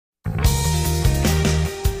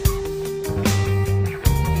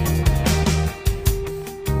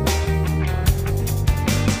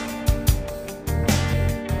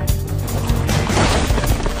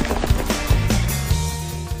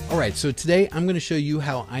Alright, so today I'm going to show you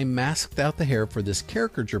how I masked out the hair for this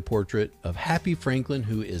caricature portrait of Happy Franklin,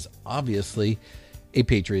 who is obviously a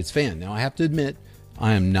Patriots fan. Now I have to admit,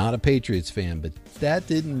 I am not a Patriots fan, but that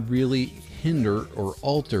didn't really hinder or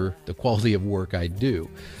alter the quality of work I do.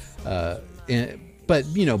 But,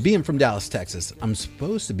 you know, being from Dallas, Texas, I'm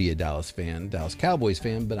supposed to be a Dallas Cowboys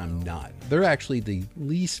fan, but I'm not. They're actually the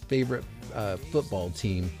least favorite football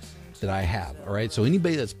team that I have. All right, so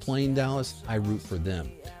anybody that's playing Dallas, I root for them.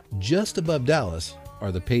 Just above Dallas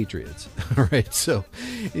are the Patriots. All right, so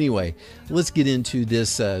anyway, let's get into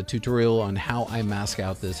this tutorial on how I mask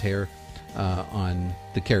out this hair on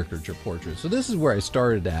the caricature portrait. So this is where I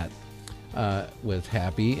started at with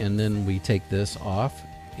Happy, and then we take this off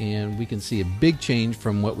and we can see a big change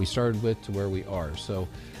from what we started with to where we are. So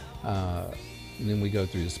and then we go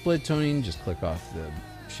through the split toning, just click off the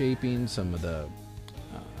shaping, some of the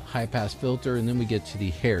high pass filter, and then we get to the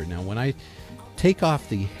hair. Now when I take off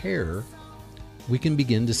the hair, we can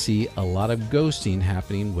begin to see a lot of ghosting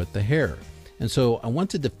happening with the hair. And so I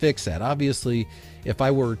wanted to fix that. Obviously, if I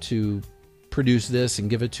were to produce this and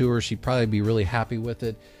give it to her, she'd probably be really happy with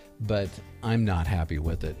it, but I'm not happy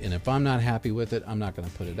with it. And if I'm not happy with it, I'm not going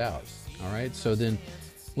to put it out. All right, so then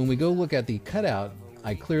when we go look at the cutout,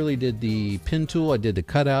 I clearly did the pen tool, I did the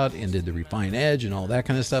cutout and did the refine edge and all that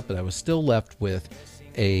kind of stuff, but I was still left with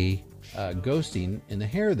a ghosting in the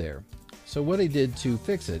hair there. So what I did to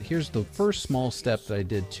fix it, here's the first small step that I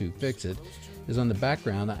did to fix it, is on the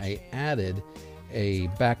background I added a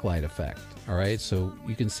backlight effect. All right, so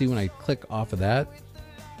you can see when I click off of that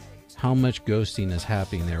how much ghosting is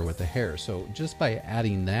happening there with the hair. So just by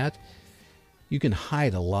adding that, you can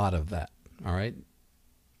hide a lot of that. All right,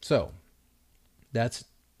 so that's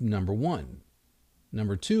number one.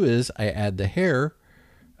 Number two is I add the hair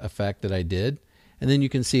effect that I did, and then you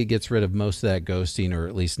can see it gets rid of most of that ghosting, or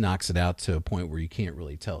at least knocks it out to a point where you can't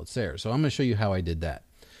really tell it's there. So I'm going to show you how I did that.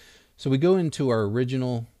 So we go into our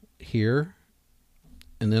original here,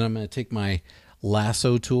 and then I'm going to take my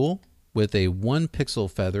lasso tool with a 1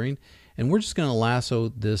 pixel feathering, and we're just going to lasso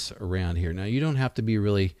this around here. Now you don't have to be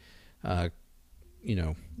really,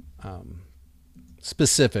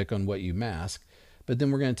 specific on what you mask, but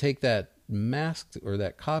then we're going to take that mask or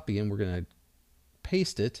that copy and we're going to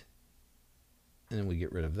paste it, and then we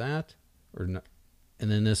get rid of that, or not,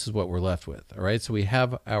 and then this is what we're left with. All right, so we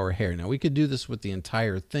have our hair. Now we could do this with the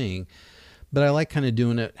entire thing, but I like kind of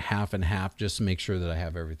doing it half and half just to make sure that I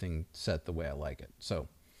have everything set the way I like it. So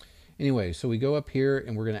anyway, so we go up here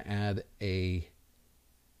and we're going to add a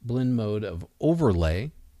blend mode of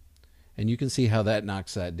overlay, and you can see how that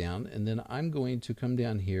knocks that down. And then I'm going to come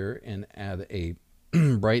down here and add a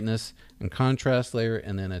brightness and contrast layer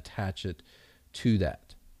and then attach it to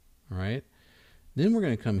that. All right, then we're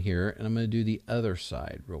going to come here and I'm going to do the other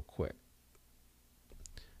side real quick.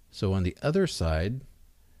 So on the other side,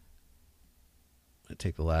 I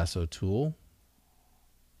take the lasso tool,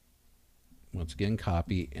 once again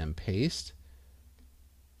copy and paste,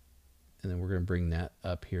 and then we're going to bring that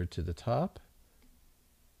up here to the top.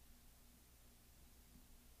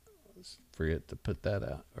 Let's forget to put that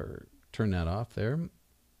out or turn that off there.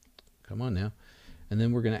 Come on now. And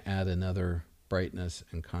then we're going to add another brightness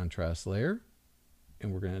and contrast layer,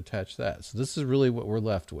 and we're going to attach that. So this is really what we're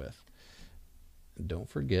left with. And don't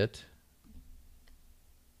forget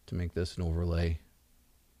to make this an overlay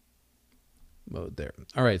mode there.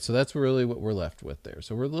 All right, so that's really what we're left with there.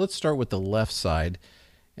 So let's start with the left side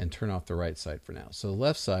and turn off the right side for now. So the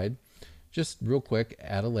left side, just real quick,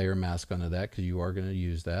 add a layer mask onto that because you are going to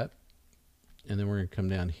use that. And then we're going to come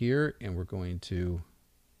down here and we're going to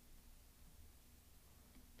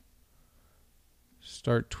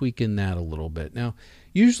start tweaking that a little bit. Now,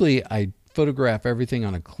 usually I photograph everything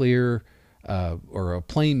on a clear or a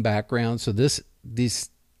plain background, so this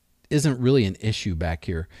isn't really an issue back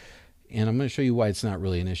here. And I'm going to show you why it's not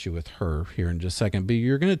really an issue with her here in just a second. But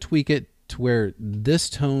you're going to tweak it to where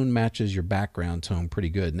this tone matches your background tone pretty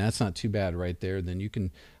good, and that's not too bad right there. Then you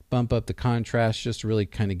can bump up the contrast just to really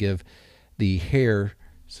kind of give the hair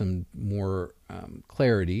some more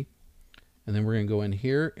clarity. And then we're going to go in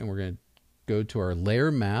here and we're going to go to our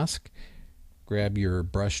layer mask, grab your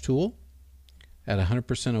brush tool at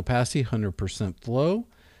 100% opacity, 100% flow,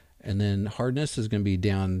 and then hardness is going to be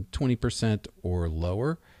down 20% or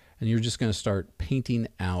lower, and you're just going to start painting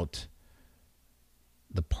out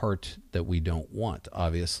the part that we don't want.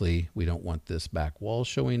 Obviously, we don't want this back wall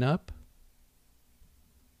showing up,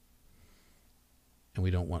 and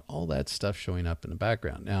we don't want all that stuff showing up in the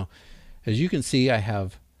background. Now, as you can see, I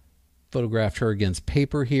have photographed her against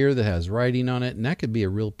paper here that has writing on it, and that could be a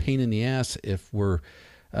real pain in the ass if we're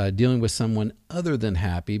dealing with someone other than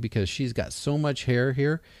Happy, because she's got so much hair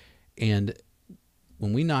here And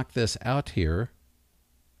when we knock this out here,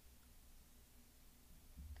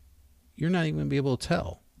 you're not even going to be able to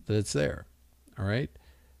tell that it's there. All right.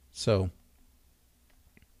 So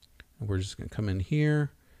we're just going to come in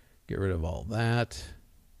here, get rid of all that.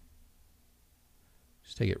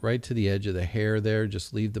 Just take it right to the edge of the hair there.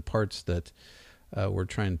 Just leave the parts that we're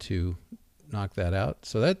trying to knock that out.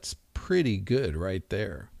 So that's pretty good right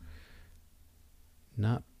there.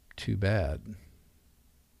 Not too bad.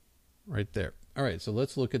 Right there. All right, so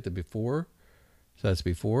let's look at the before. So that's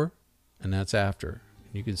before and that's after.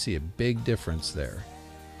 You can see a big difference there.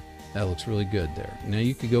 That looks really good there. Now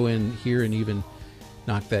you could go in here and even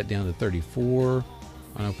knock that down to 34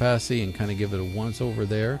 on opacity and kind of give it a once over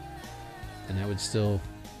there. And that would still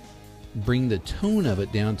bring the tone of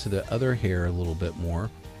it down to the other hair a little bit more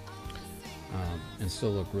and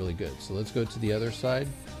still look really good. So let's go to the other side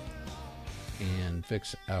and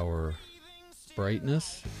fix our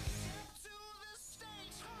brightness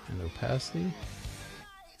and opacity.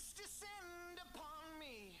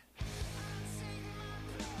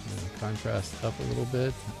 And contrast up a little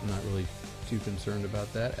bit. I'm not really too concerned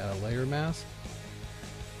about that. Add a layer mask.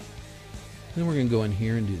 Then we're going to go in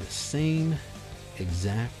here and do the same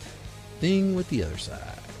exact thing with the other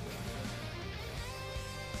side.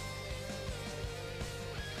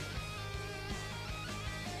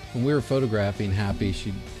 When we were photographing Happy,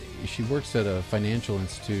 she works at a financial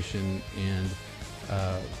institution, and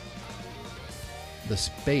the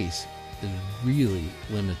space is really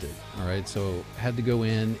limited. All right, so had to go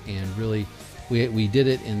in and really we did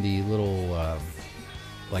it in the little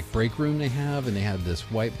like break room they have, and they had this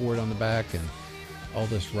whiteboard on the back and all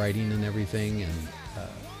this writing and everything, and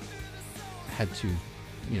had to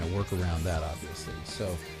work around that, obviously.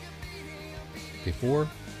 So before,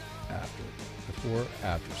 after, before,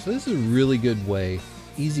 after. So this is a really good way,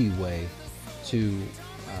 easy way to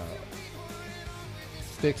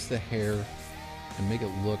fix the hair and make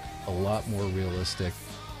it look a lot more realistic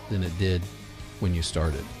than it did when you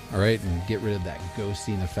started. All right, and get rid of that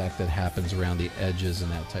ghosting effect that happens around the edges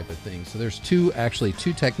and that type of thing. So there's two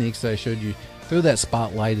techniques that I showed you. Throw that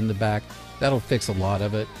spotlight in the back. That'll fix a lot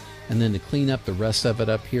of it. And then to clean up the rest of it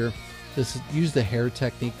up here, use the hair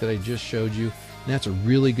technique that I just showed you. And that's a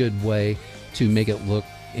really good way to make it look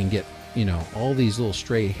and get, all these little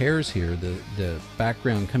stray hairs here, the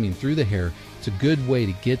background coming through the hair. It's a good way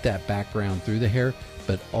to get that background through the hair,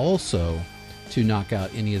 but also to knock out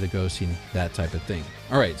any of the ghosting, that type of thing.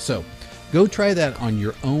 All right, so go try that on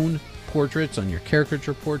your own portraits, on your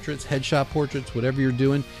caricature portraits, headshot portraits, whatever you're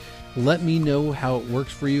doing. Let me know how it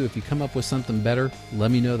works for you. If you come up with something better,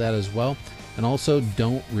 let me know that as well. And also,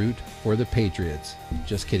 don't root for the Patriots.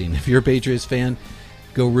 Just kidding. If you're a Patriots fan,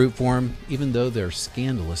 go root for them, even though they're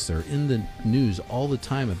scandalous. They're in the news all the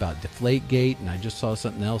time about Deflategate, and I just saw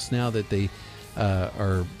something else now that the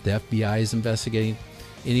FBI is investigating.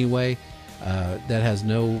 Anyway, that has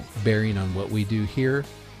no bearing on what we do here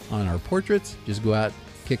on our portraits. Just go out,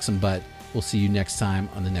 kick some butt. We'll see you next time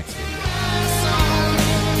on the next video.